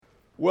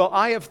Well,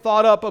 I have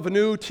thought up of a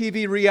new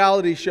TV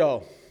reality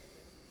show.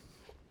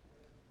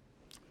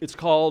 It's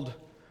called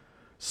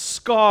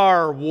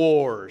Scar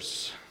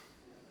Wars.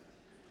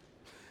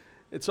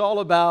 It's all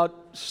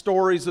about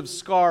stories of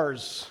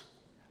scars.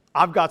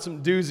 I've got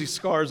some doozy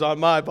scars on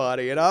my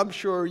body, and I'm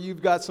sure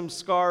you've got some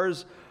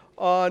scars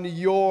on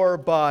your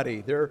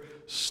body. They're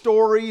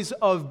stories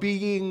of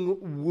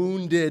being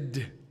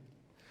wounded.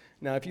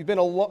 Now, if you've been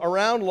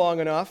around long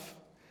enough,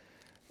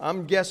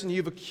 I'm guessing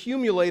you've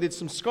accumulated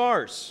some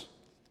scars.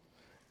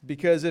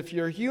 Because if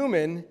you're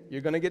human, you're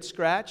going to get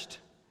scratched,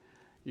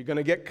 you're going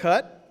to get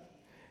cut,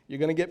 you're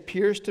going to get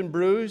pierced and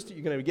bruised,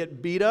 you're going to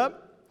get beat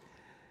up,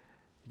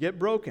 get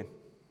broken.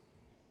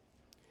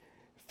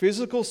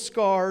 Physical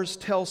scars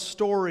tell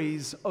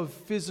stories of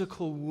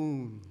physical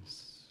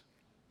wounds.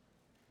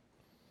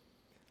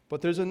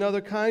 But there's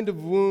another kind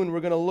of wound we're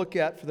going to look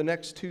at for the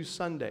next 2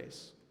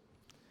 Sundays.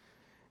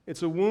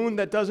 It's a wound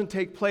that doesn't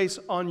take place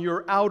on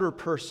your outer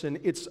person,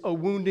 it's a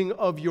wounding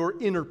of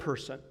your inner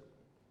person.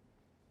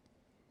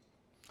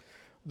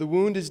 The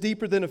wound is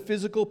deeper than a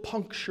physical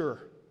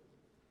puncture.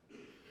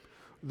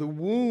 The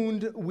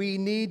wound we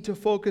need to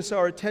focus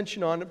our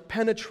attention on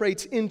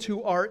penetrates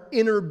into our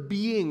inner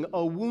being,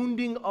 a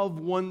wounding of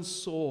one's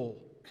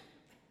soul.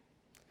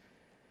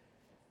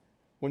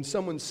 When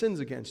someone sins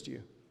against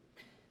you,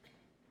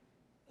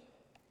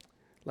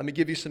 let me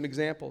give you some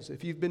examples.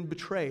 If you've been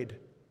betrayed,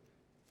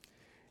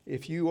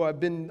 if you have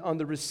been on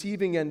the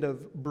receiving end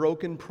of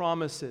broken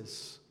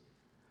promises,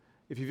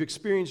 if you've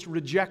experienced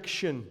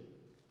rejection,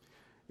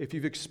 if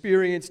you've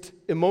experienced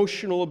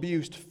emotional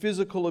abuse,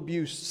 physical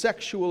abuse,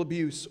 sexual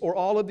abuse, or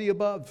all of the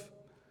above,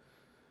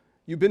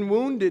 you've been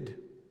wounded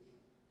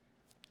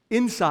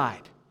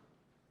inside.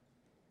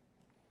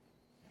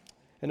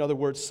 In other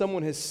words,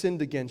 someone has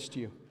sinned against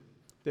you.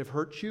 They've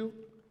hurt you,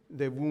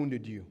 they've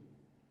wounded you.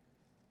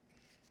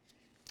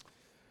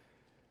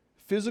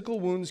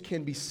 Physical wounds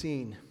can be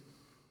seen,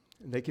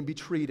 and they can be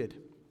treated,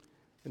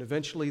 and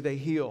eventually they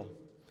heal.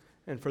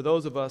 And for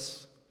those of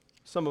us,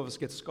 some of us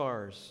get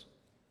scars.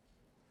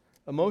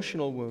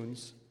 Emotional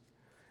wounds,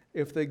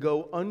 if they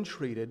go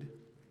untreated,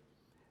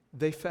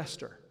 they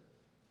fester.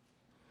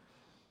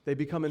 They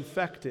become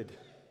infected.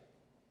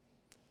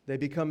 They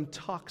become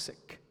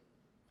toxic.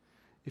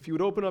 If you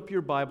would open up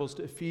your Bibles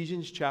to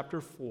Ephesians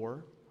chapter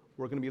 4,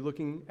 we're going to be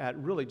looking at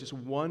really just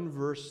one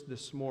verse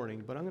this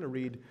morning, but I'm going to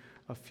read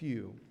a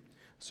few.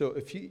 So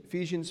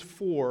Ephesians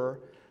 4,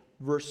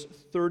 verse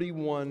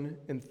 31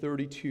 and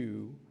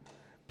 32,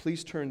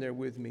 please turn there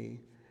with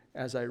me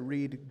as I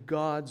read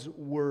God's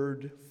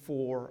word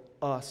for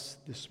us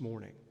this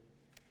morning.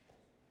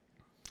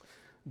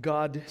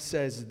 God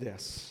says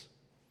this: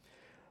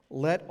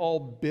 "Let all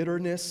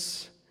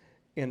bitterness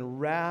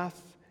and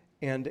wrath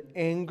and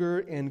anger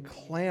and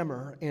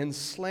clamor and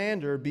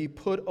slander be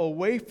put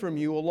away from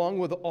you, along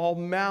with all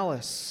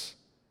malice.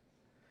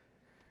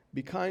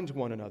 Be kind to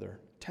one another,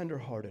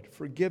 tenderhearted,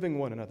 forgiving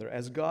one another,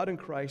 as God in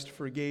Christ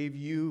forgave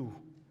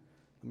you."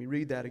 Let me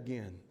read that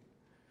again.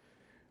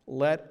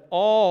 "Let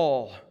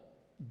all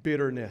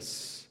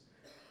bitterness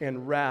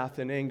and wrath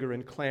and anger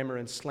and clamor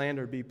and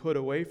slander be put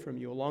away from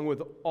you, along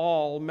with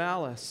all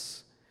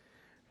malice.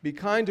 Be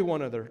kind to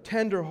one another,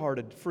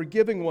 tenderhearted,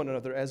 forgiving one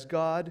another, as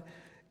God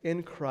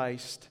in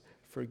Christ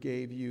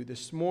forgave you."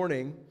 This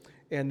morning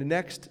and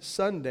next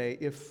Sunday,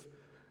 if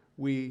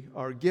we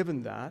are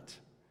given that.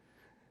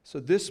 So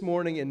this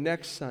morning and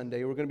next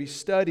Sunday, we're going to be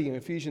studying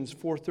Ephesians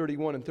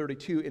 4:31 and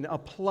 32 and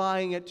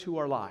applying it to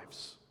our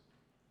lives.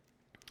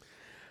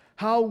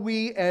 How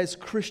we as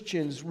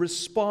Christians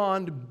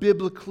respond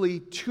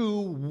biblically to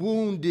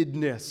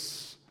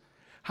woundedness.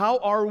 How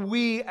are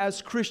we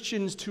as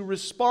Christians to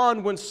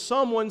respond when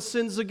someone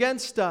sins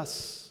against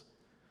us?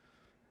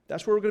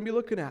 That's what we're going to be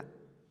looking at.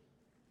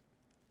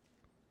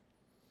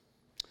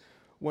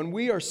 When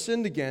we are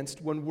sinned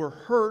against, when we're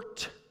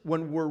hurt,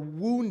 when we're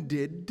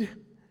wounded,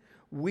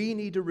 we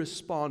need to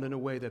respond in a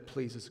way that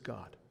pleases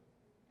God.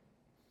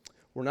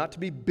 We're not to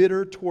be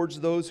bitter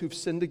towards those who've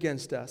sinned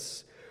against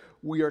us.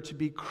 We are to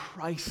be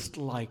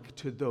Christ-like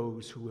to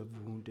those who have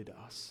wounded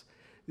us.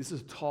 This is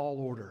a tall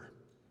order.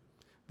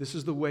 This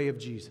is the way of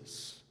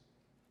Jesus.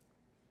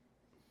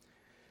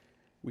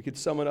 We could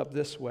sum it up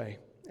this way.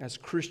 As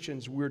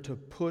Christians, we're to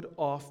put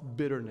off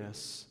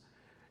bitterness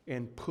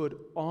and put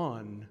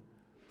on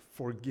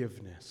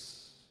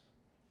forgiveness.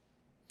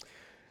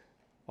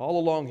 All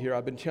along here,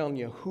 I've been telling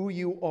you, who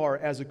you are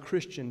as a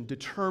Christian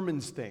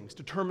determines things,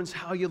 determines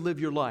how you live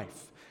your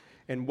life.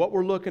 And what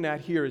we're looking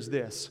at here is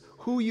this: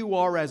 who you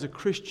are as a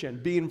Christian,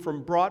 being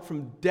brought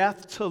from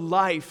death to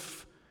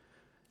life,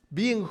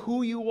 being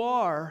who you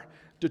are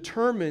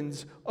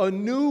determines a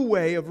new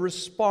way of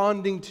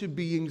responding to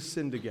being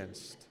sinned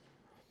against.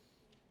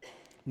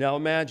 Now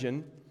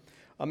imagine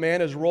a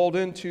man is rolled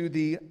into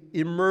the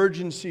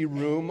emergency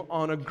room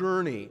on a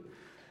gurney,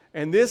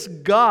 and this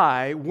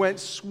guy went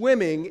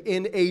swimming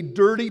in a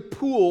dirty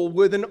pool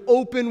with an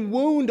open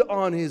wound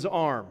on his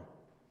arm.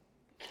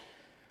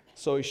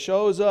 So he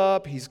shows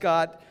up, he's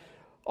got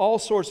all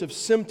sorts of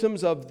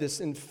symptoms of this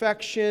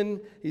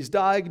infection. He's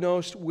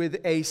diagnosed with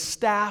a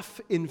staph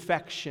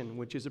infection,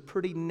 which is a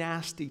pretty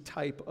nasty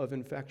type of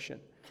infection.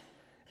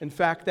 In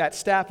fact, that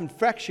staph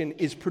infection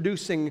is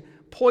producing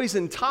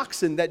poison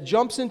toxin that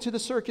jumps into the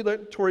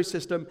circulatory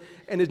system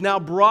and is now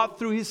brought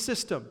through his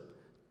system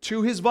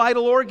to his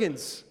vital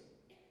organs.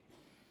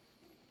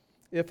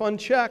 If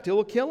unchecked, it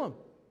will kill him.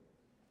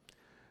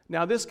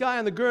 Now, this guy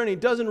on the gurney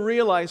doesn't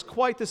realize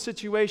quite the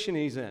situation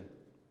he's in.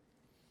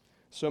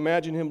 So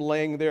imagine him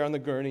laying there on the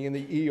gurney in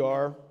the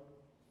ER.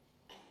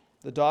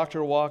 The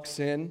doctor walks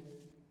in,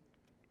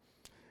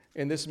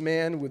 and this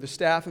man with a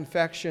staph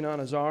infection on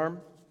his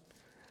arm,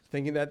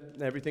 thinking that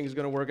everything is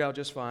going to work out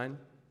just fine,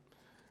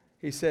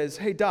 he says,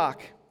 "Hey,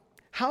 doc,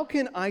 how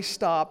can I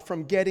stop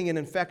from getting an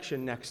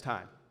infection next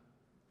time?"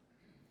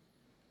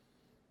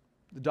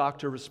 The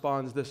doctor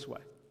responds this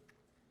way: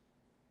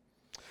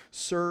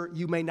 "Sir,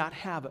 you may not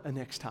have a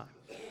next time.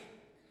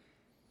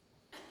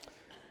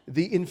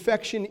 The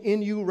infection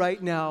in you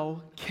right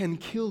now can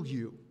kill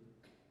you.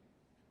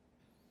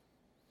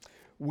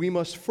 We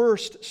must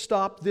first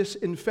stop this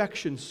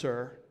infection,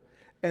 sir,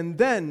 and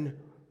then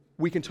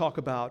we can talk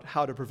about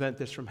how to prevent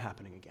this from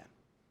happening again."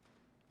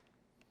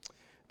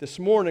 This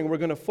morning, we're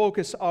going to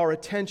focus our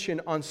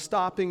attention on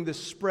stopping the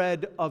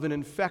spread of an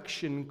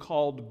infection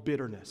called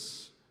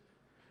bitterness.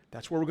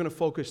 That's where we're going to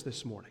focus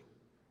this morning.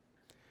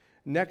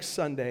 Next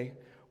Sunday,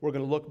 we're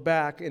going to look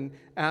back and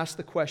ask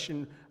the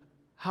question,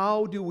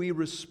 how do we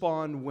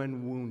respond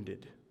when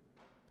wounded?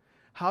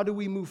 How do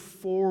we move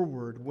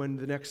forward when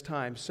the next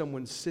time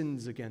someone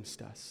sins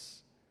against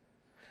us?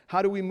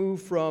 How do we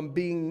move from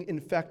being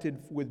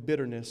infected with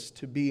bitterness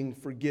to being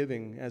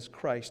forgiving as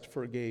Christ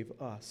forgave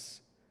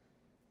us?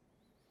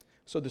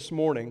 So this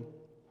morning,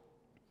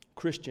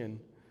 Christian,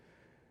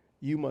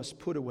 you must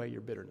put away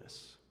your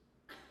bitterness.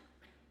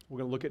 We're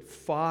going to look at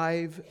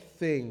 5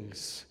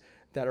 things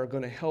that are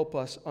going to help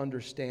us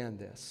understand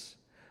this.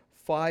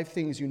 5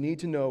 things you need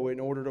to know in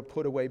order to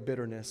put away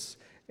bitterness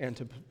and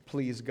to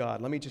please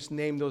God. Let me just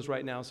name those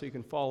right now so you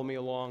can follow me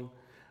along.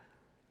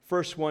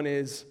 First one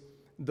is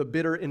the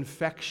bitter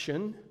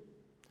infection.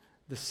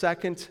 The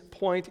second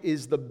point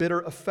is the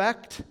bitter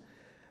effect.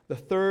 The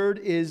third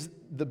is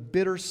the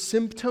bitter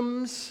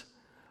symptoms.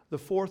 The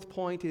fourth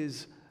point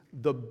is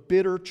the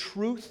bitter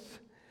truth.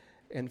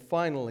 And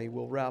finally,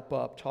 we'll wrap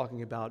up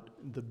talking about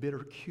the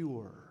bitter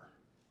cure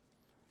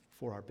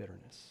for our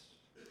bitterness.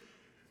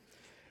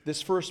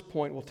 This first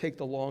point will take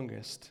the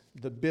longest,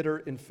 the bitter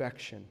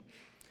infection.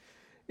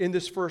 In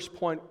this first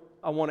point,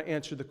 I want to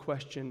answer the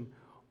question,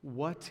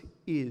 what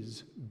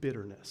is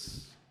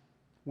bitterness?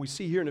 We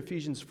see here in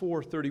Ephesians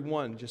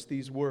 4:31 just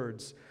these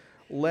words,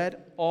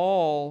 "Let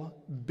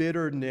all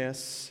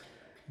bitterness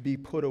be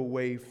put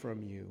away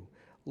from you.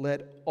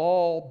 Let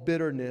all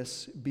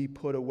bitterness be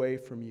put away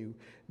from you."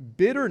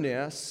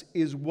 Bitterness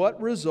is what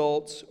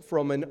results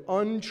from an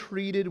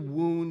untreated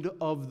wound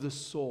of the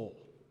soul.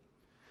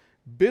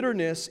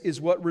 Bitterness is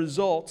what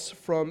results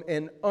from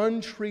an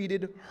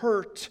untreated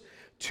hurt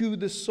to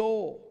the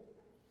soul.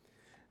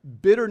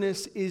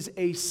 Bitterness is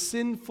a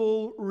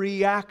sinful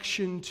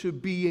reaction to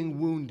being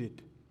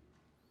wounded.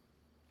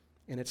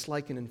 And it's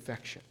like an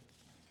infection.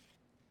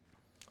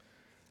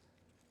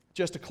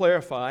 Just to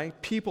clarify,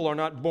 people are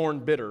not born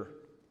bitter.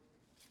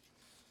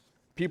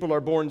 People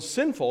are born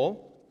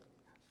sinful,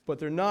 but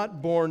they're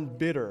not born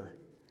bitter.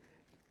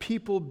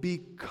 People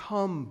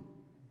become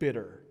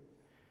bitter.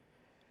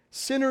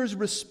 Sinners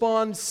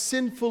respond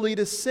sinfully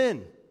to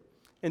sin.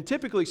 And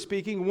typically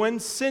speaking, when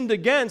sinned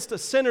against, a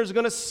sinner is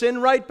going to sin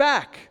right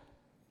back.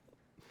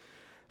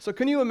 So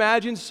can you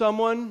imagine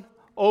someone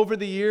over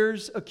the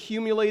years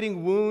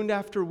accumulating wound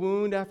after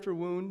wound after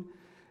wound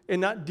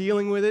and not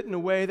dealing with it in a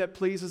way that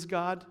pleases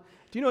God?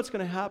 Do you know what's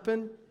going to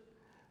happen?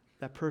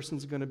 That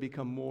person's going to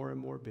become more and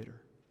more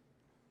bitter.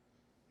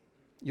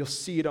 You'll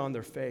see it on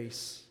their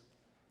face.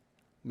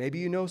 Maybe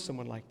you know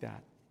someone like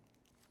that.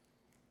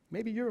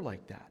 Maybe you're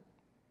like that.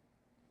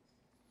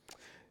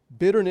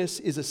 Bitterness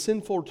is a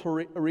sinful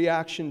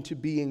reaction to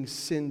being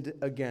sinned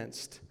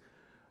against,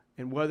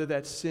 and whether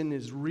that sin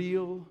is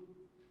real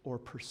or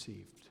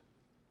perceived.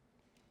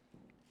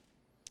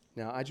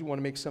 Now, I just want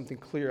to make something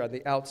clear at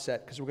the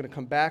outset, because we're going to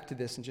come back to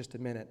this in just a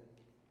minute.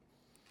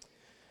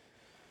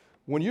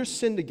 When you're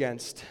sinned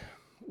against,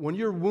 when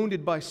you're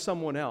wounded by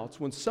someone else,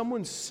 when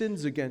someone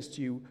sins against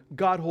you,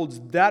 God holds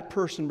that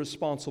person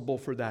responsible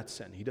for that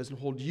sin. He doesn't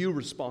hold you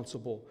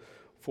responsible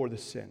for the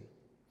sin.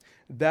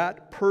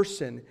 That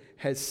person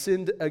has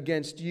sinned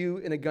against you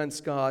and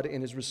against God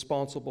and is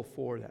responsible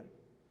for that.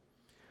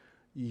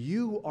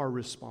 You are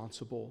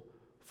responsible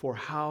for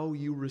how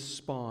you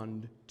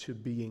respond to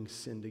being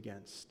sinned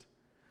against.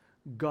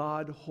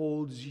 God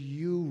holds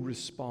you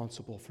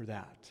responsible for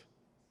that.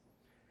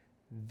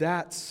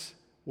 That's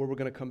where we're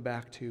going to come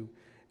back to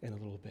in a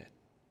little bit.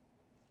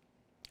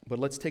 But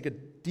let's take a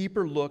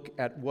deeper look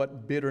at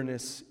what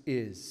bitterness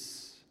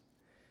is.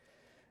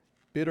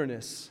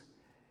 Bitterness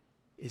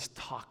is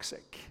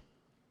toxic.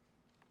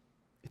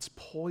 It's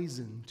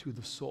poison to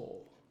the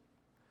soul.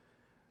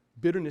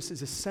 Bitterness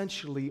is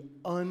essentially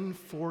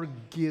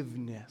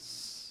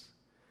unforgiveness.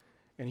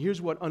 And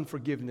here's what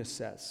unforgiveness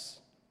says.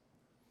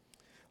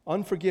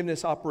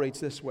 Unforgiveness operates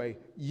this way.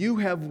 You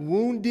have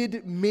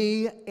wounded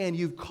me and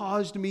you've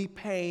caused me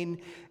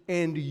pain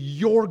and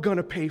you're going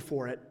to pay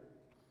for it.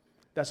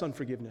 That's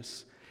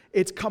unforgiveness.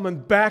 It's coming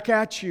back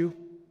at you.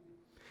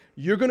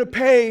 You're going to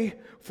pay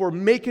for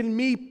making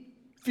me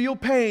feel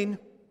pain.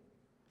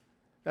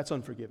 That's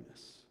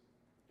unforgiveness.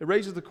 It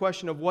raises the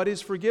question of what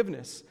is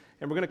forgiveness?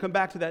 And we're going to come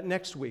back to that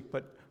next week.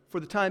 But for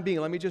the time being,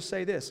 let me just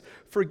say this.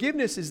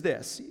 Forgiveness is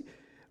this: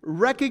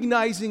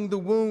 recognizing the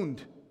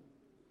wound,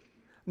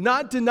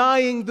 not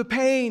denying the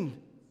pain.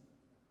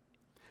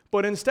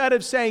 But instead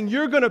of saying,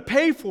 you're going to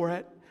pay for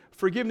it,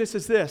 forgiveness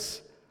is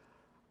this: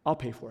 I'll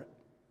pay for it.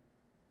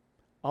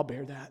 I'll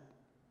bear that.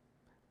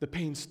 The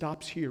pain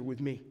stops here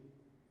with me.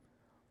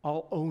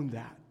 I'll own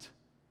that.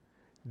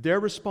 They're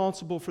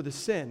responsible for the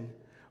sin,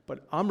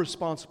 but I'm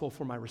responsible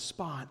for my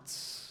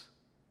response.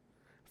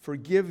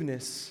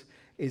 Forgiveness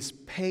is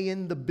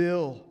paying the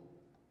bill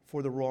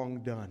for the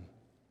wrong done.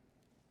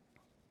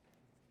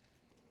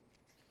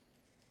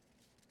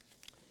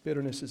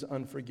 Bitterness is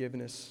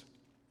unforgiveness.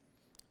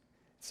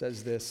 It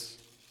says this: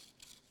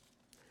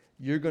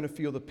 you're going to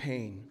feel the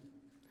pain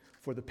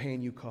for the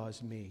pain you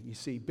caused me. You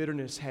see,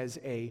 bitterness has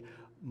a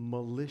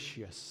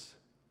malicious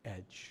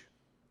edge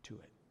to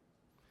it.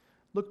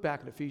 Look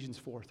back at Ephesians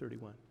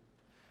 4:31.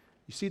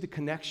 You see the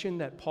connection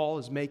that Paul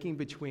is making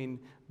between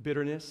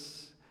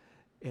bitterness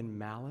and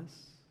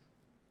malice?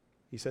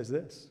 He says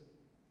this: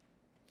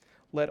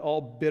 let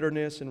all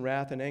bitterness and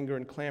wrath and anger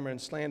and clamor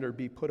and slander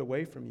be put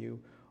away from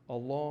you,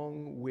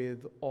 along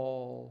with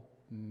all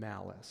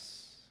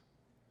malice.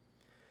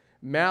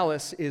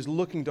 Malice is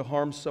looking to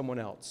harm someone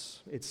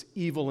else. It's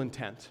evil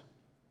intent.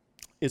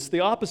 It's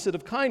the opposite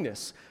of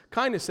kindness.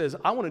 Kindness says,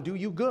 I want to do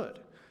you good.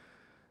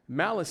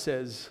 Malice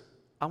says,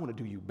 I want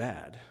to do you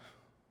bad.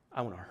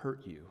 I want to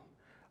hurt you.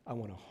 I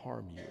want to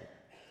harm you.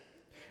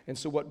 And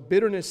so what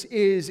bitterness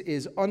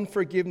is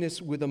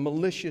unforgiveness with a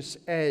malicious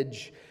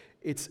edge.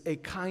 It's a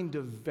kind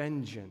of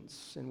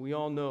vengeance. And we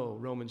all know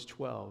Romans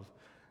 12.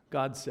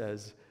 God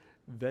says,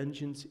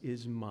 vengeance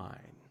is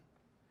mine.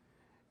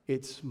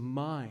 It's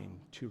mine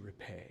to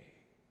repay.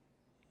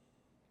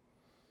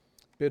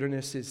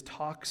 Bitterness is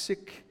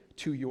toxic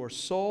to your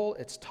soul.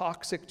 It's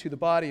toxic to the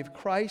body of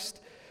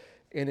Christ,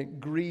 and it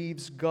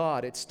grieves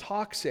God. It's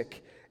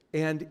toxic,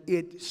 and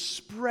it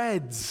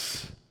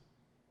spreads.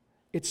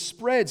 It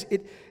spreads.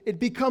 It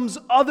becomes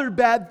other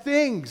bad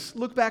things.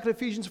 Look back at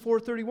Ephesians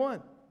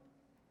 4:31.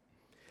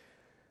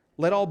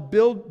 Let all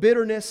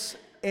bitterness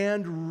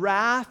and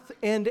wrath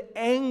and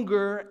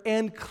anger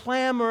and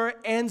clamor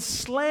and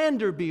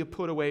slander be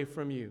put away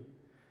from you.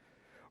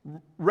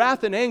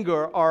 Wrath and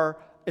anger are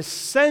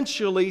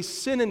essentially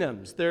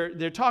synonyms.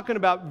 They're talking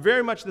about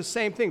very much the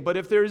same thing. But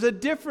if there is a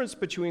difference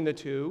between the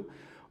two,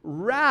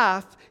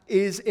 wrath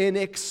is an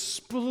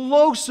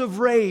explosive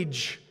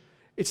rage.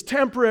 It's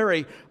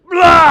temporary.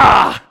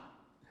 Blah!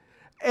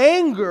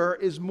 Anger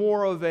is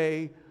more of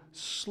a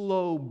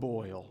slow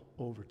boil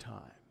over time.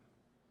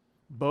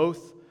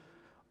 Both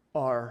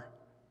are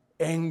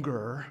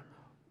anger,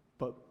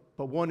 but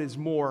one is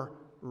more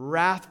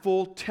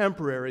wrathful,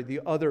 temporary. The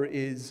other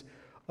is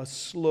a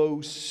slow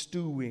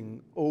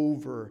stewing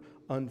over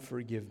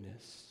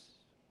unforgiveness.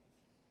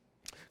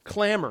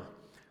 Clamor.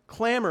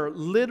 Clamor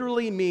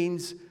literally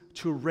means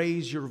to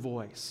raise your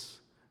voice,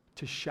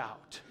 to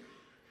shout.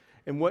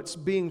 And what's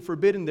being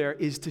forbidden there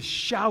is to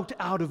shout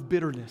out of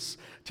bitterness,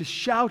 to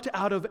shout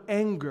out of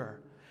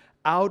anger.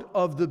 Out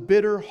of the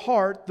bitter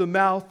heart, the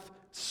mouth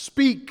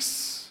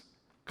speaks.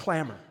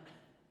 Clamor.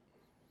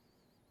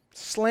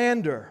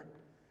 Slander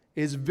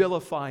is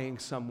vilifying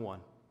someone.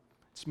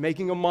 It's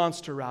making a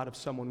monster out of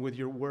someone with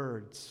your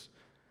words.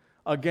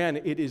 Again,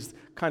 it is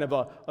kind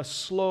of a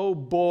slow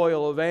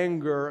boil of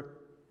anger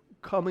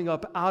coming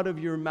up out of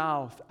your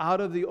mouth. Out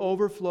of the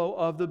overflow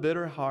of the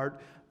bitter heart,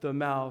 the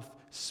mouth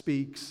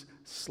speaks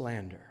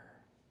slander.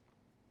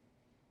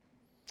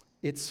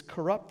 It's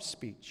corrupt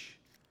speech.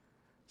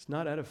 It's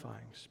not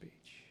edifying speech.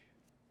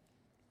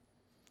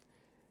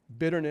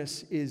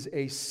 Bitterness is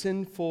a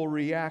sinful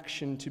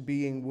reaction to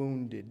being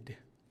wounded.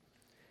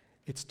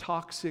 It's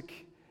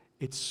toxic,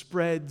 it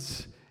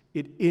spreads,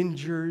 it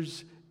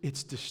injures,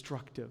 it's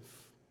destructive.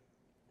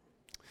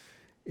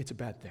 It's a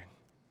bad thing.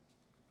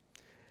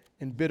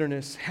 And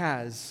bitterness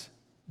has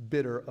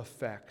bitter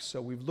effects.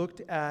 So we've looked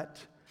at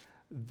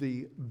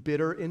the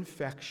bitter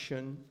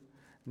infection.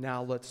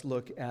 Now let's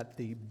look at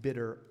the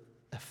bitter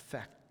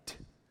effect.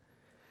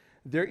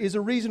 There is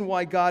a reason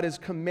why God is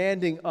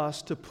commanding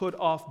us to put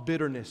off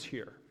bitterness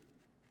here.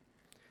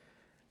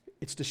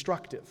 It's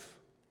destructive.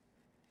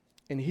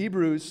 In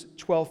Hebrews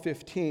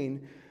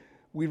 12:15,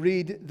 we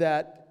read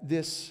that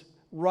this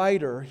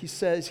writer,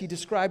 he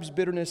describes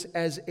bitterness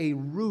as a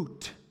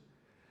root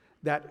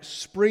that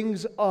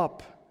springs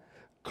up,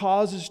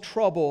 causes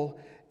trouble,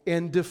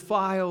 and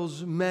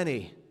defiles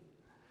many.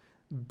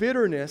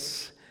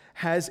 Bitterness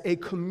has a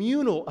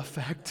communal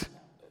effect.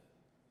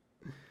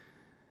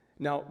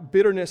 Now,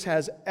 bitterness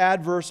has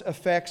adverse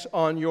effects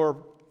on your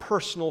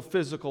personal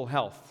physical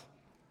health.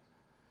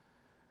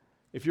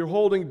 If you're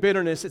holding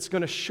bitterness, it's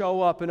going to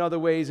show up in other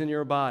ways in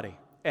your body.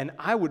 And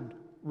I would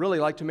really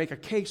like to make a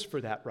case for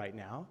that right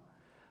now,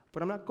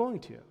 but I'm not going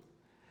to,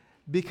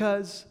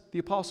 because the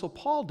Apostle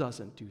Paul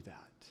doesn't do that.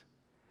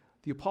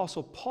 The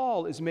Apostle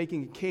Paul is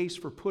making a case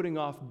for putting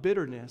off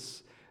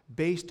bitterness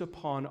based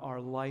upon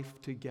our life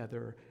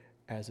together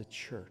as a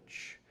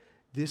church.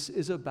 This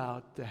is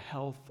about the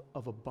health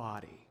of a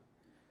body.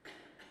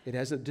 It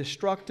has a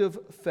destructive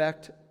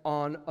effect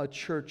on a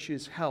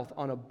church's health,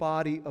 on a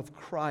body of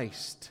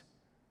Christ.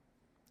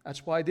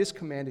 That's why this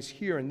command is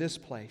here in this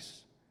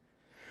place.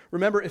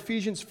 Remember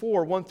Ephesians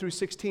 4, 1 through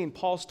 16.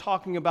 Paul's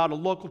talking about a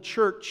local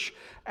church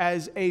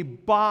as a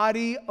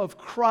body of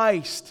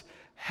Christ,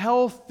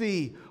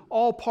 healthy,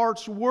 all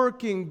parts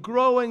working,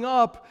 growing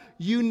up,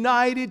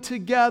 united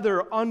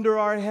together under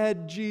our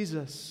head,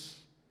 Jesus.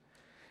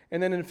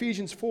 And then in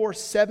Ephesians 4,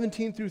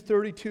 17 through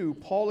 32,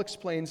 Paul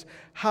explains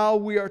how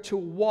we are to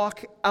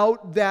walk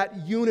out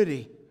that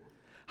unity,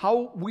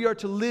 how we are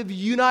to live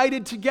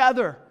united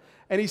together.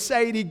 And he's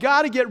saying you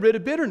got to get rid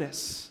of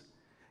bitterness,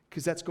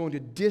 because that's going to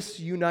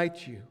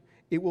disunite you.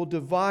 It will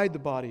divide the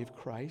body of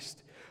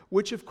Christ,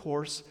 which of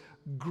course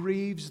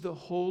grieves the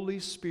Holy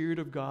Spirit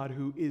of God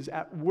who is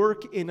at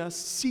work in us,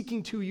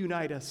 seeking to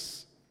unite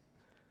us.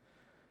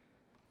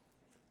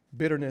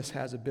 Bitterness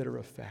has a bitter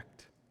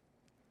effect.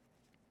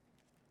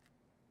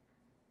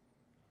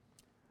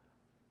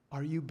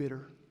 Are you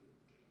bitter?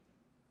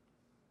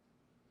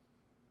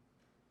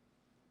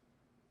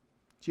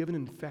 Do you have an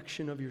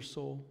infection of your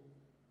soul?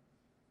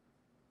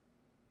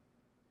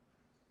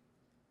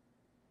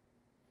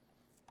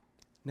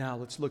 Now,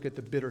 let's look at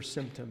the bitter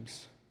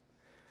symptoms.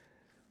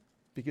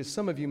 Because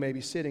some of you may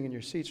be sitting in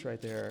your seats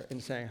right there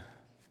and saying,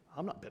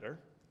 I'm not bitter.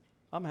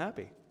 I'm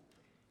happy.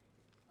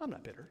 I'm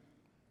not bitter.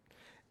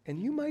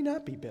 And you might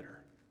not be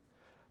bitter.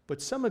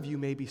 But some of you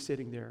may be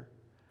sitting there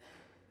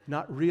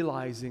not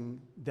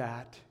realizing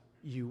that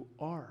you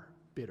are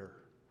bitter.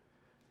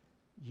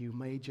 You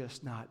may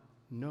just not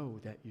know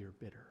that you're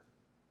bitter.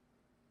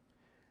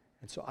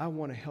 And so I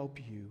want to help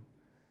you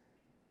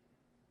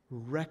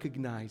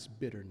recognize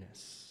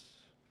bitterness.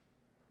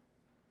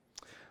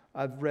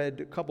 I've read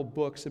a couple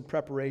books in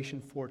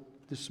preparation for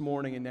this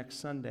morning and next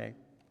Sunday.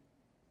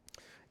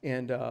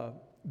 And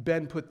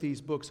Ben put these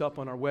books up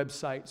on our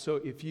website. So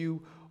if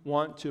you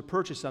want to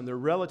purchase them, they're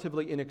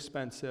relatively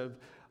inexpensive.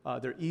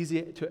 They're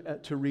easy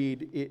to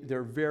read.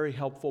 They're very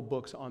helpful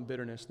books on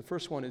bitterness. The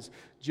first one is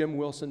Jim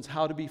Wilson's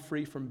How to Be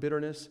Free from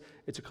Bitterness.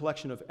 It's a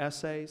collection of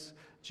essays.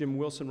 Jim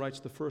Wilson writes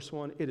the first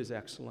one. It is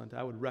excellent.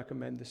 I would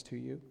recommend this to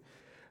you.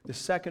 The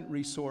second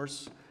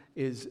resource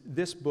is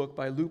this book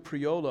by Lou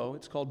Priolo.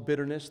 It's called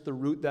Bitterness, the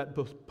Root That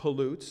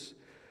Pollutes.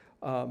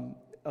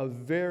 A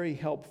very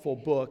helpful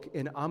book,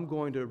 and I'm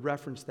going to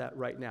reference that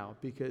right now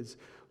because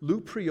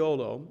Lou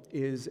Priolo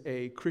is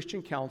a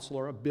Christian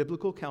counselor, a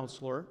biblical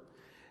counselor,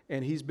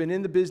 and he's been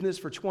in the business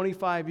for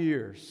 25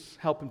 years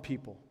helping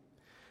people.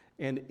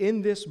 And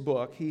in this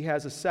book, he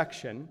has a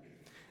section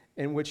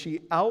in which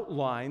he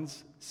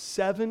outlines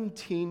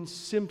 17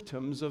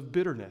 symptoms of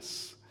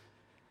bitterness.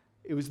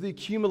 It was the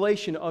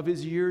accumulation of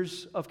his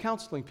years of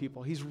counseling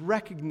people. He's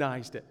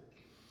recognized it.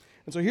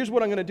 And so here's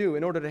what I'm going to do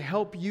in order to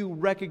help you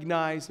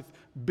recognize if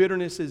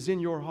bitterness is in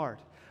your heart.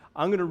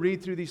 I'm going to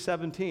read through these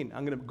 17.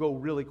 I'm going to go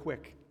really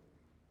quick.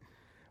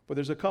 But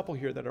there's a couple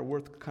here that are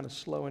worth kind of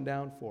slowing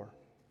down for.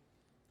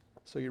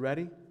 So you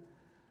ready?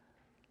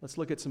 Let's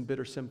look at some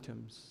bitter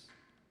symptoms.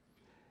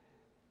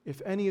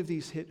 If any of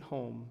these hit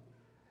home,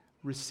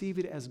 receive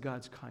it as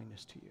God's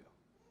kindness to you.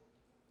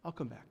 I'll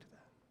come back to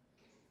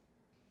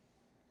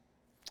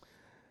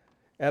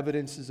that.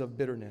 Evidences of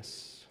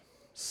bitterness,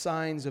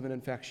 signs of an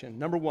infection.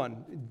 Number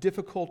one,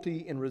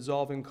 difficulty in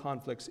resolving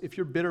conflicts. If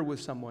you're bitter with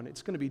someone,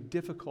 it's going to be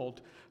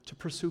difficult to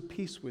pursue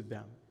peace with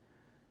them,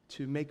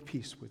 to make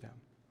peace with them.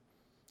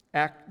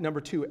 Number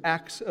two,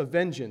 acts of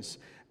vengeance,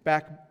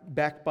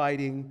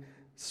 backbiting,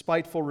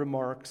 spiteful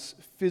remarks,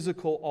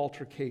 physical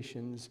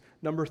altercations.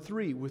 Number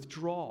three,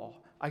 withdrawal.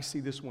 I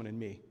see this one in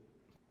me.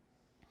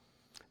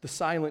 The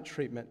silent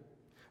treatment,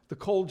 the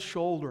cold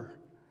shoulder,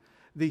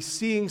 the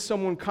seeing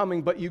someone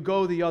coming, but you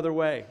go the other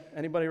way.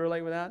 Anybody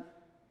relate with that?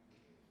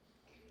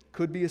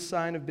 Could be a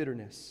sign of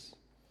bitterness.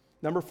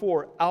 Number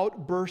four,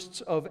 outbursts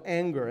of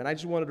anger. And I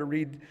just wanted to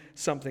read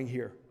something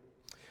here.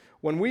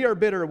 When we are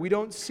bitter, we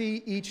don't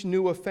see each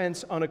new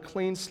offense on a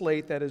clean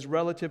slate that is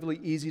relatively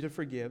easy to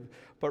forgive,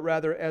 but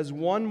rather as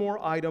one more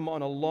item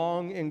on a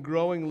long and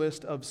growing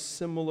list of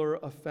similar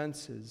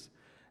offenses.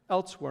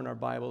 Elsewhere in our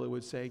Bible, it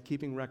would say,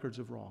 keeping records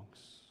of wrongs.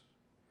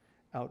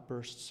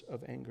 Outbursts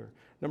of anger.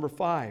 Number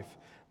five,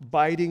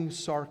 biting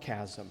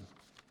sarcasm.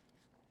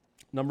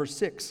 Number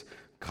six,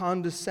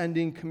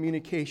 condescending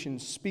communication,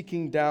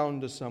 speaking down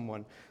to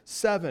someone.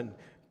 7,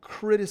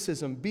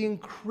 criticism, being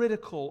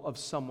critical of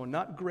someone,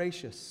 not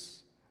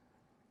gracious.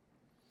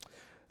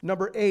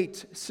 Number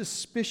 8,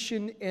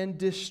 suspicion and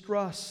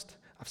distrust.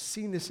 I've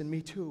seen this in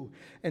me too.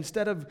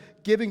 Instead of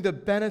giving the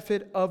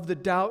benefit of the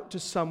doubt to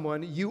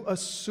someone, you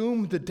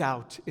assume the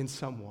doubt in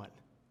someone.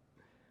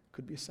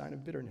 Could be a sign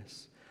of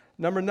bitterness.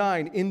 Number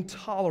 9,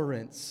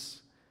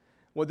 intolerance.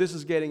 What this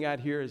is getting at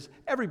here is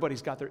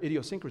everybody's got their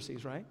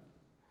idiosyncrasies, right?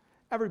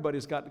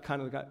 Everybody's got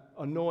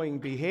annoying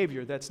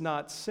behavior that's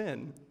not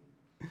sin.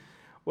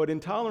 What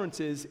intolerance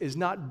is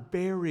not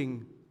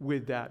bearing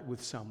with that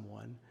with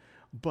someone,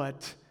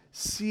 but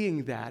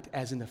seeing that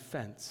as an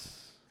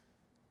offense.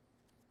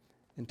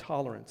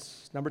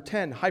 Intolerance. Number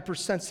 10,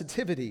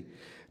 hypersensitivity,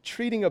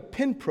 treating a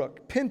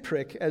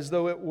pinprick as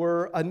though it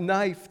were a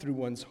knife through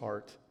one's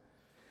heart.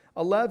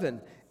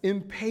 11,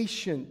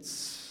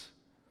 impatience,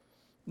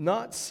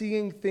 not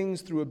seeing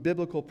things through a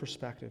biblical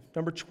perspective.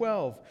 Number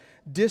 12,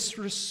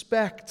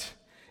 disrespect.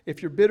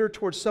 If you're bitter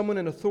towards someone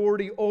in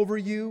authority over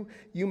you,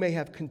 you may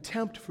have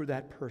contempt for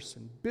that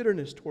person,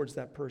 bitterness towards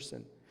that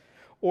person.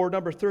 Or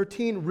number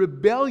 13,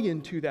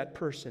 rebellion to that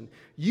person.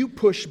 You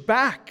push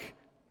back.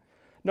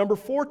 Number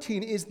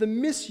 14 is the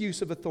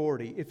misuse of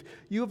authority. If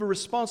you have a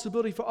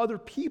responsibility for other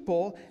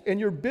people and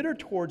you're bitter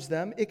towards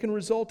them, it can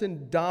result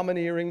in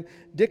domineering,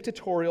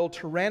 dictatorial,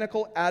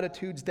 tyrannical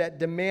attitudes that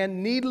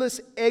demand needless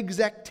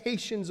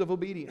exactions of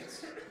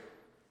obedience.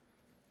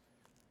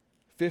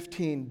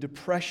 15,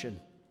 depression.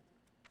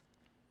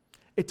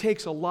 It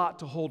takes a lot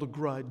to hold a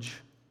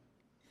grudge,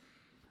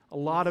 a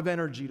lot of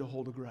energy to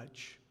hold a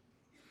grudge.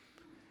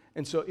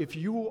 And so if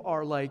you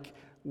are like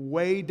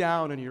way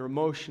down in your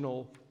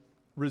emotional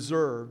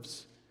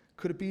reserves,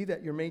 could it be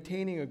that you're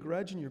maintaining a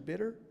grudge and you're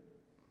bitter?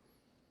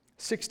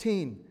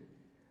 16,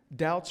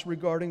 doubts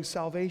regarding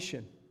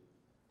salvation.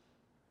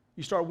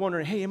 You start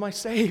wondering, hey, am I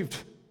saved?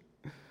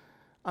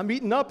 I'm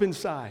eaten up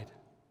inside.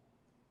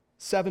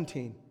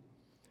 17,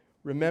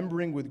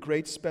 remembering with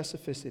great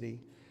specificity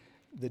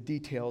the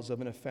details of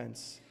an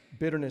offense.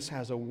 Bitterness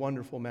has a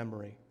wonderful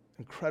memory,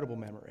 incredible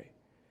memory.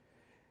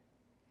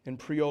 And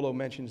Priolo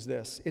mentions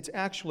this. It's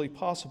actually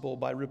possible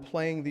by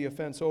replaying the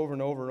offense over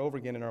and over and over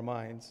again in our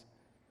minds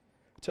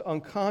to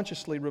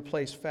unconsciously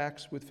replace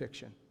facts with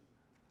fiction.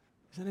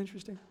 Isn't that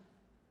interesting?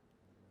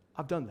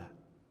 I've done that.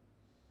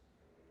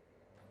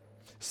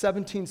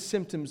 17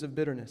 symptoms of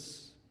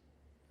bitterness.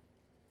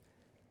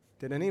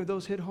 Did any of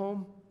those hit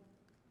home?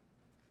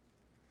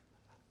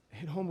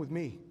 Hit home with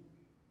me.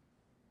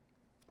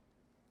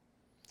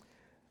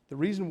 The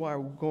reason why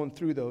we're going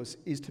through those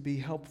is to be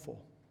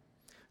helpful,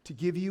 to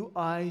give you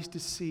eyes to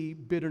see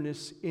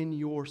bitterness in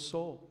your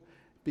soul,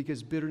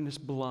 because bitterness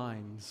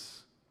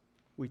blinds.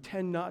 We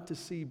tend not to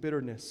see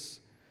bitterness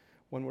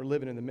when we're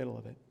living in the middle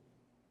of it.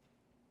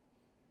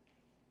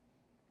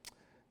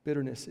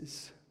 Bitterness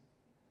is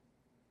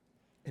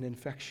an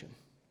infection,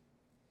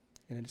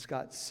 and it's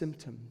got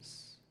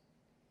symptoms.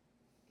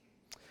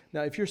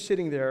 Now, if you're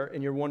sitting there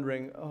and you're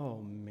wondering, oh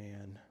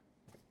man,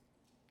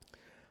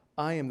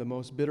 I am the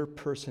most bitter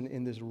person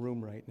in this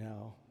room right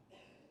now,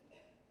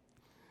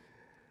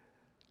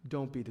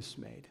 don't be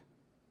dismayed.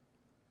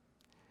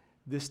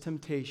 This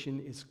temptation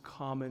is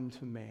common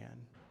to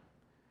man,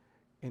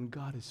 and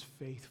God is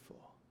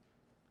faithful.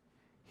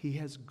 He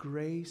has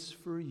grace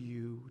for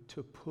you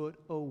to put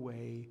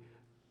away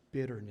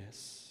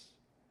bitterness,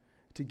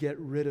 to get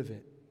rid of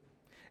it.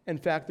 In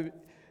fact,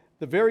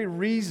 the very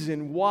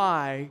reason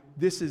why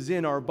this is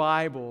in our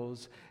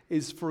Bibles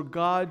is for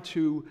God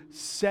to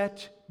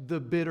set the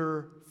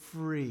bitter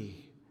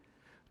free,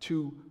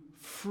 to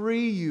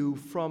free you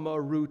from a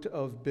root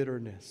of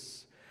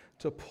bitterness,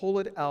 to pull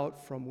it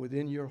out from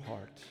within your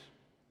heart.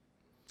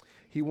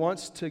 He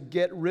wants to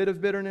get rid of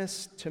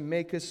bitterness to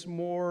make us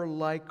more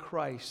like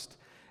Christ.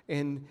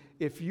 And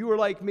if you are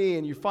like me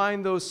and you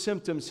find those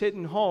symptoms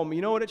hitting home,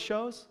 you know what it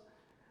shows?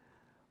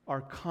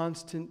 Our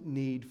constant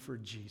need for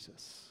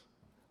Jesus.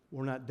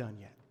 We're not done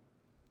yet.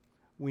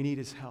 We need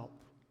His help.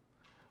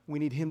 We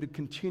need Him to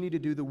continue to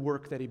do the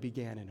work that He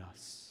began in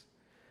us,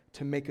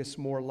 to make us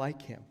more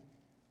like Him.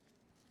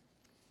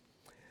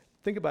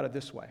 Think about it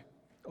this way.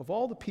 Of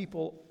all the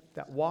people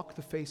that walk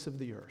the face of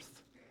the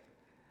earth,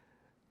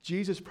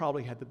 Jesus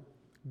probably had the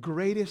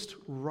greatest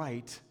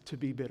right to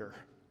be bitter.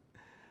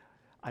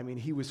 I mean,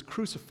 He was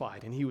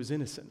crucified and He was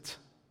innocent.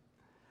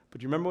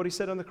 But you remember what He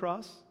said on the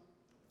cross?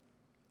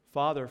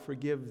 Father,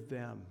 forgive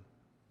them,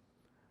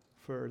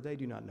 for they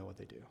do not know what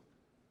they do.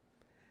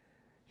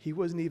 He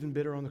wasn't even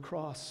bitter on the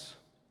cross.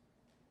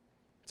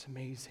 It's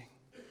amazing.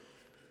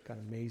 Got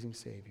an amazing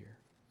Savior.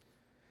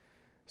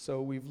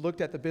 So we've looked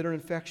at the bitter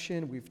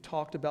infection. We've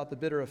talked about the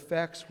bitter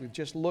effects. We've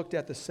just looked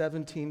at the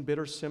 17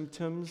 bitter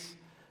symptoms.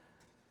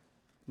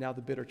 Now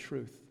the bitter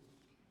truth.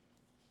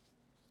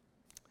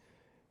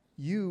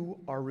 You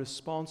are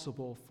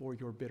responsible for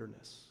your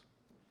bitterness.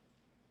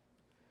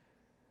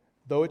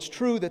 Though it's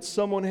true that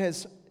someone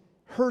has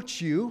hurt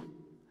you,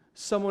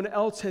 someone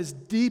else has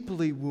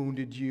deeply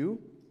wounded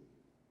you,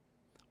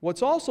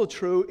 what's also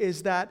true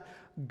is that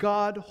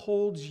God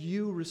holds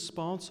you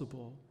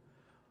responsible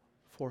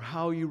for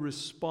how you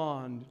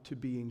respond to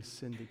being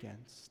sinned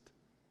against.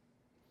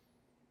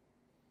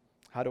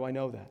 How do I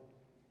know that?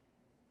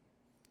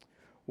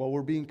 Well,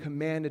 we're being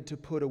commanded to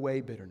put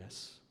away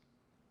bitterness.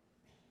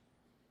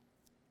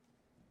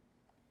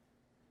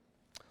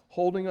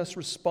 Holding us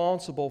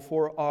responsible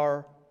for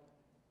our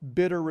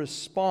bitter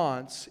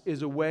response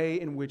is a way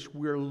in which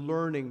we're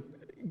learning.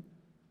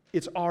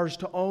 It's ours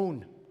to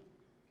own.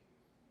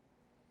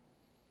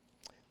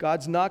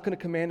 God's not going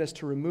to command us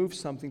to remove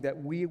something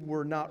that we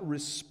were not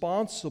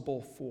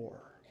responsible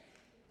for.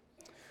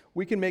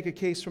 We can make a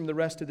case from the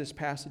rest of this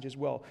passage as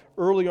well.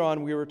 Earlier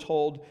on, we were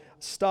told,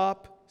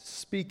 stop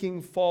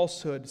speaking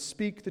falsehood.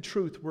 Speak the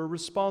truth. We're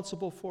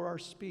responsible for our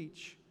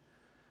speech.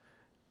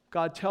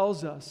 God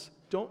tells us,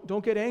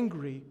 don't get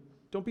angry.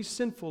 Don't be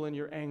sinful in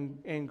your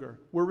anger.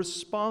 We're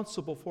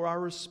responsible for our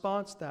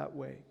response that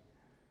way.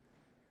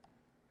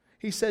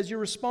 He says you're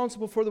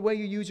responsible for the way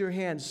you use your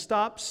hands.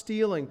 Stop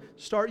stealing.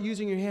 Start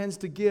using your hands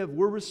to give.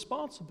 We're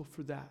responsible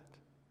for that.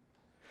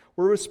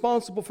 We're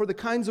responsible for the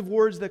kinds of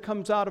words that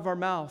comes out of our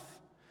mouth.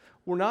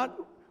 We're not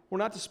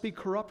to speak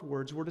corrupt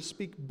words. We're to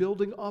speak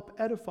building up,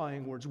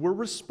 edifying words. We're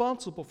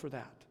responsible for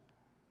that.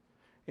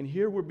 And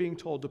here we're being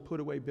told to put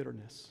away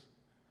bitterness.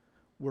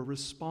 We're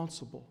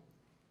responsible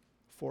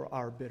for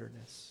our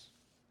bitterness.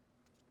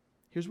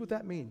 Here's what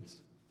that means.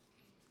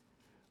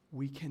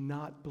 We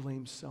cannot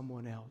blame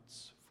someone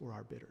else for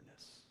our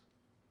bitterness.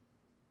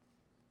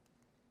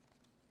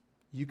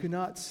 You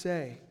cannot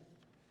say,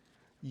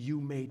 you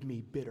made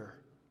me bitter.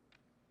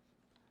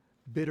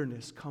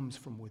 Bitterness comes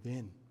from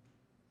within.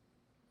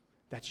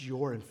 That's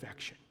your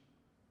infection.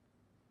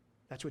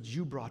 That's what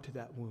you brought to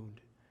that wound.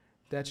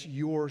 That's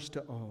yours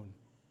to own.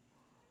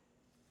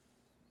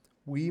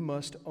 We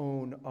must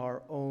own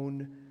our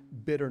own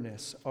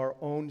bitterness, our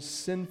own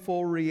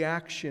sinful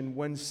reaction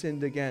when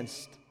sinned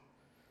against.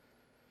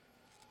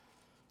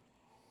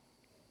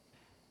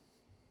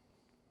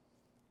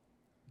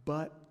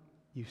 But,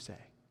 you say,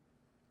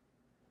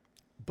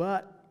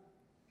 but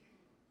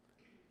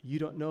you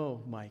don't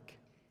know, Mike.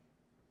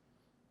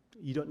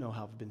 You don't know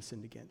how I've been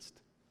sinned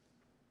against.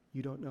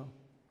 You don't know.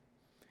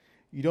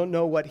 You don't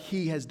know what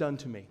he has done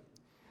to me.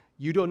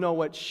 You don't know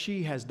what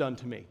she has done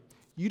to me.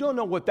 You don't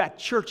know what that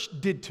church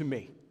did to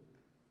me.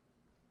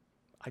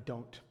 I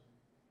don't.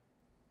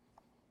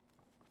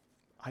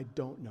 I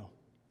don't know.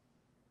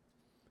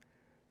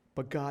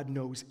 But God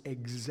knows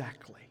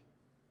exactly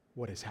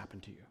what has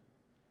happened to you.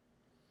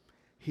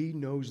 He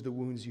knows the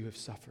wounds you have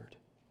suffered.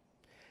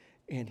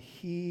 And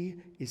he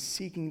is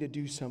seeking to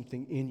do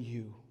something in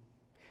you.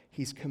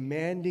 He's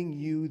commanding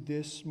you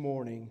this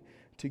morning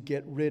to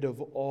get rid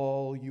of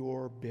all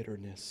your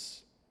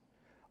bitterness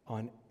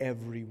on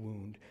every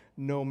wound.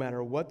 No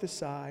matter what the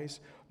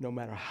size, no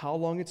matter how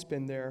long it's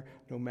been there,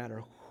 no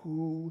matter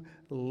who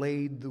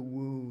laid the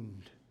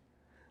wound,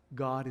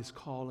 God is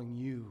calling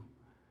you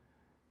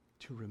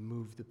to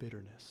remove the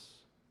bitterness,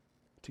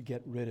 to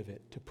get rid of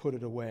it, to put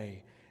it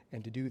away,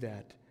 and to do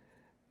that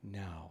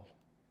now.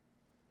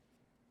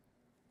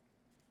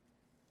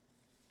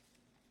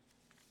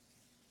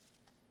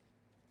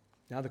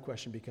 Now the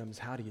question becomes,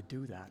 how do you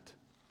do that?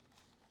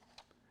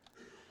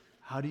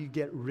 How do you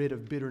get rid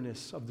of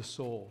bitterness of the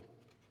soul?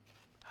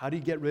 How do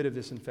you get rid of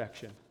this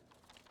infection?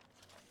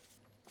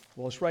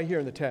 Well, it's right here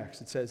in the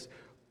text. It says,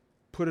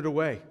 put it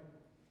away.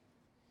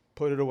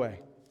 Put it away.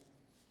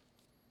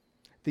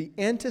 The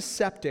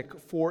antiseptic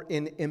for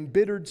an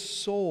embittered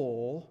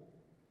soul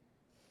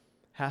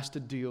has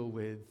to deal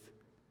with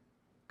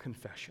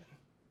confession,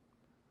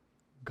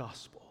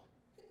 gospel.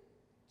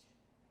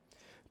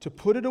 To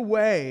put it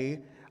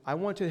away, I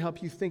want to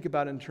help you think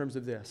about it in terms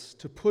of this.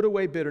 To put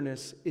away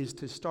bitterness is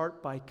to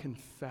start by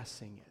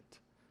confessing it.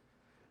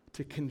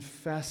 To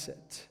confess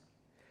it.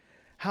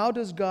 How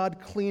does God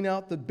clean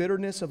out the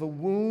bitterness of a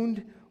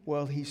wound?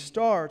 Well, he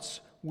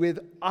starts with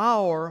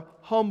our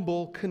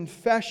humble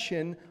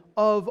confession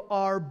of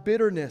our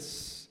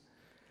bitterness.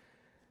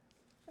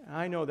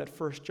 I know that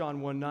 1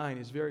 John 1:9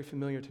 is very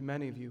familiar to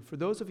many of you. For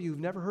those of you who've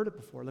never heard it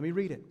before, let me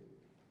read it.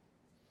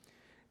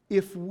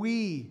 If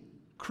we,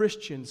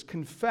 Christians,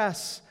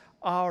 confess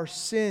our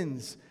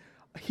sins,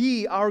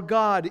 he, our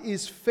God,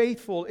 is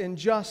faithful and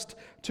just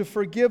to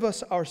forgive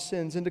us our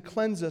sins and to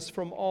cleanse us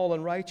from all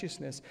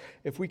unrighteousness.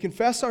 If we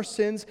confess our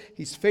sins,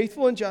 he's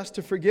faithful and just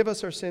to forgive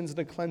us our sins and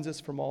to cleanse us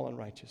from all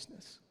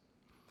unrighteousness.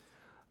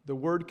 The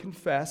word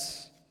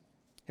confess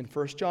in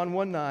 1 John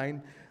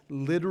 1:9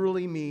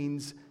 literally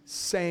means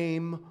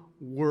same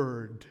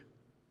word.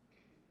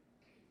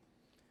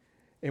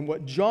 And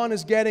what John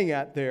is getting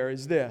at there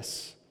is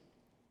this.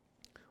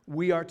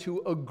 We are to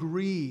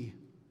agree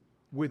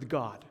with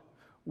God.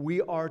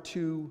 We are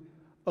to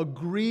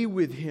agree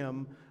with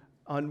him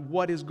on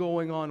what is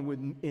going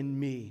on in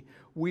me.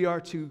 We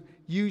are to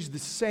use the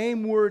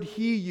same word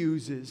he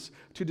uses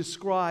to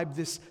describe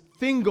this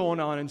thing going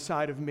on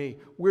inside of me.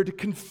 We're to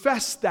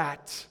confess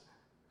that.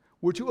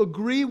 We're to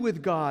agree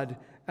with God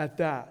at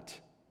that.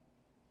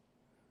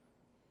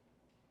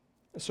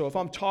 So if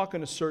I'm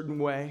talking a certain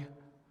way,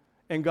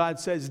 and God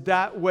says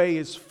that way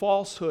is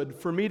falsehood,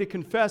 for me to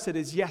confess it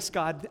is, yes,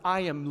 God,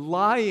 I am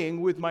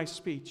lying with my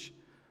speech.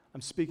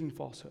 I'm speaking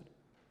falsehood.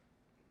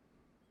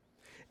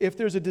 If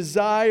there's a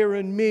desire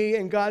in me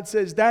and God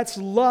says that's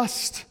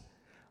lust,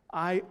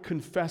 I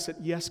confess it.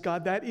 Yes,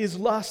 God, that is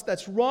lust.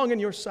 That's wrong in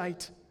your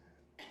sight.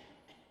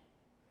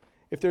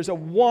 If there's a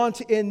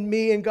want in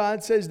me and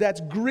God says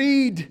that's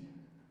greed,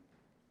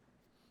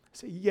 I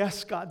say,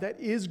 yes, God, that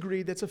is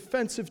greed. That's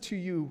offensive to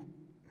you.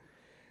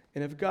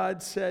 And if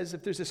God says,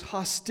 if there's this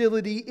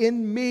hostility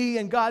in me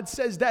and God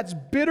says that's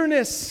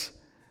bitterness,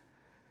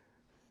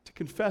 to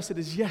confess it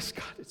is, yes,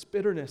 God, it's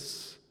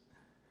bitterness.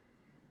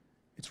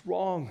 It's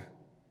wrong.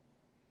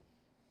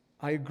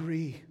 I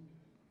agree.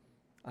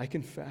 I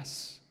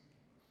confess.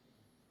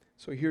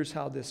 So here's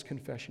how this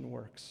confession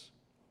works.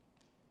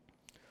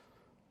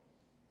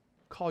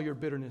 Call your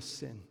bitterness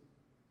sin.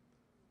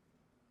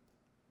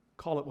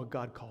 Call it what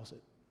God calls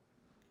it.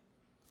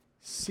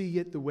 See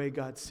it the way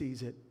God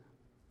sees it.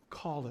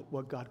 Call it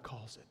what God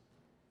calls it.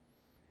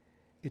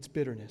 It's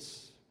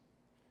bitterness.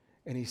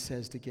 And he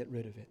says to get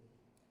rid of it.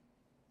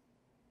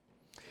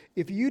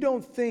 If you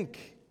don't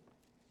think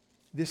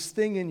this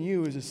thing in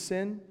you is a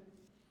sin,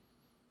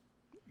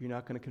 you're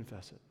not going to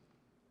confess it.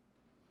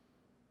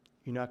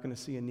 You're not going to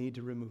see a need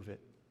to remove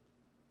it.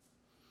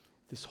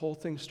 This whole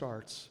thing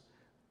starts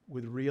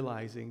with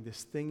realizing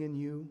this thing in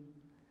you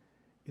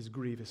is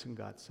grievous in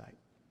God's sight.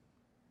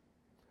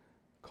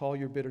 Call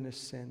your bitterness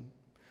sin.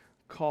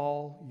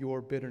 Call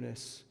your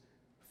bitterness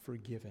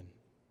forgiven.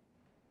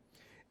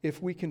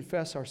 If we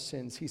confess our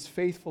sins, he's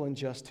faithful and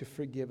just to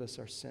forgive us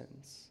our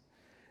sins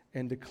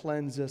and to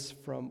cleanse us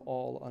from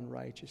all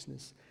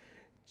unrighteousness.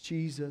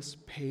 Jesus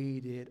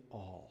paid it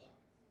all.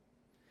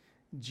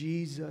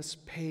 Jesus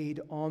paid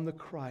on the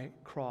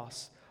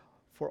cross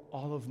for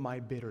all of my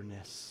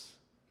bitterness.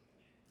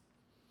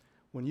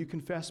 When you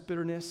confess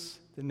bitterness,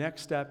 the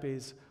next step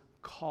is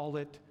call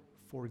it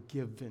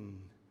forgiven.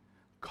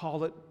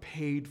 Call it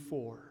paid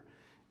for.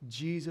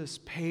 Jesus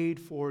paid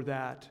for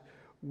that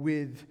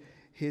with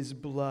his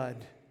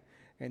blood.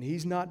 And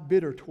he's not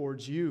bitter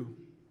towards you.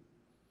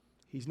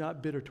 He's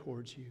not bitter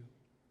towards you.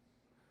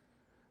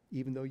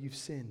 Even though you've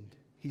sinned,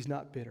 he's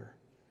not bitter.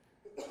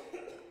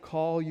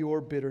 Call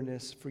your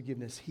bitterness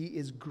forgiveness. He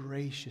is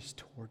gracious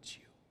towards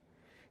you.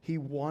 He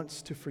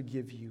wants to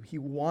forgive you. He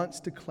wants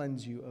to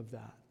cleanse you of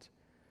that.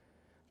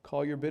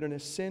 Call your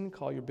bitterness sin.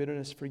 Call your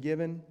bitterness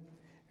forgiven.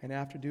 And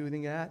after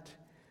doing that,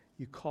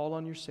 you call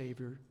on your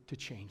Savior to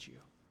change you.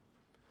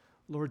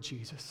 Lord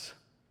Jesus,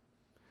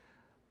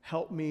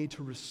 help me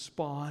to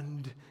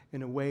respond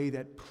in a way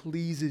that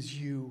pleases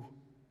you.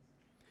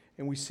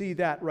 And we see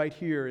that right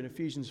here in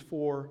Ephesians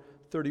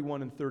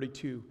 4:31 and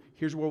 32.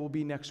 Here's where we'll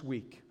be next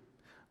week.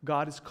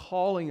 God is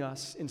calling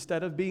us,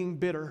 instead of being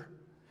bitter,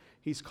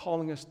 he's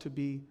calling us to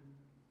be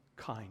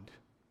kind,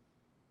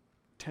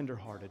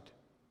 tenderhearted,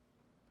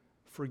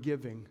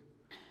 forgiving,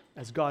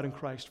 as God in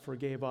Christ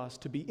forgave us,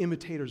 to be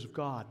imitators of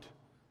God.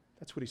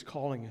 That's what he's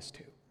calling us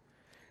to.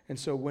 And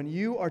so when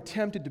you are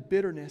tempted to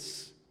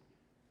bitterness,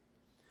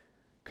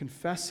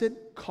 confess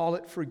it, call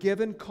it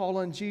forgiven, call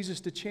on Jesus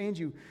to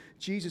change you.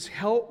 Jesus,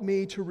 help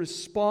me to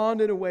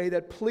respond in a way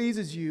that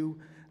pleases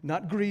you,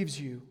 not grieves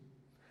you.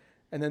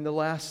 And then the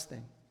last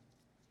thing,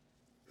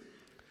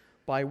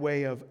 by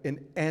way of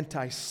an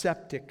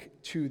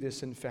antiseptic to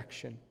this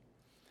infection,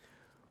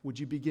 would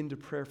you begin to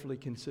prayerfully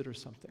consider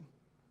something?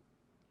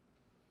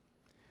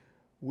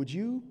 Would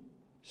you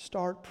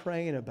start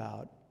praying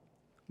about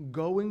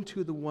going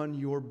to the one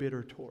you're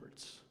bitter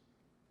towards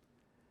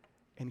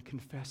and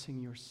confessing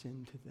your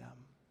sin to them,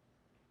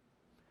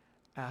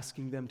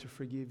 asking them to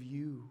forgive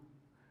you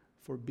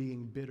for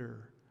being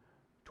bitter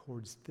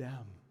towards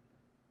them?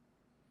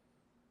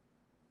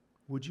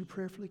 Would you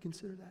prayerfully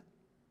consider that?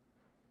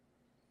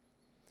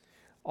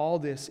 All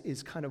this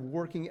is kind of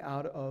working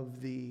out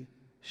of the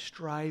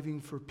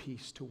striving for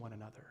peace to one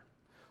another,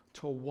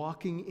 to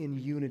walking in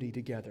unity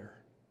together.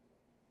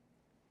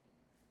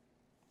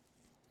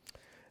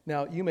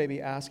 Now, you may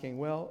be asking,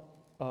 well,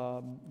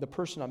 the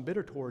person I'm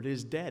bitter toward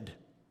is dead.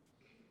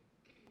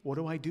 What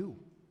do I do?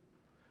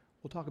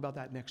 We'll talk about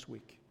that next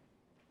week.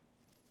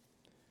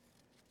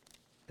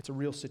 It's a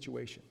real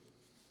situation.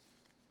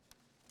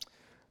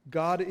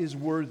 God is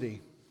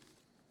worthy,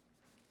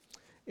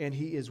 and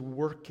he is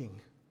working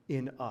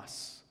in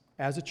us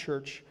as a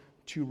church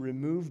to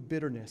remove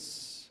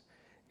bitterness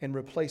and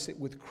replace it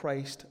with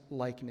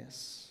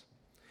Christ-likeness.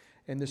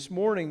 And this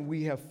morning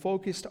we have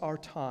focused our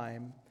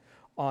time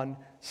on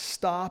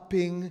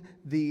stopping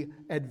the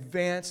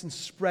advance and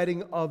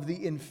spreading of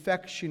the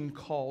infection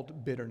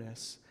called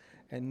bitterness.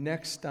 And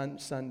next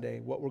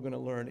Sunday, what we're going to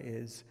learn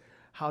is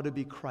how to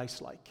be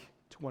Christ-like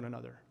to one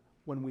another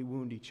when we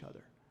wound each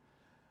other,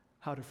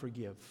 how to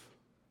forgive,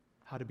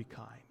 how to be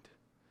kind,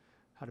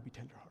 how to be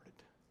tenderhearted.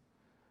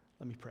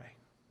 Let me pray.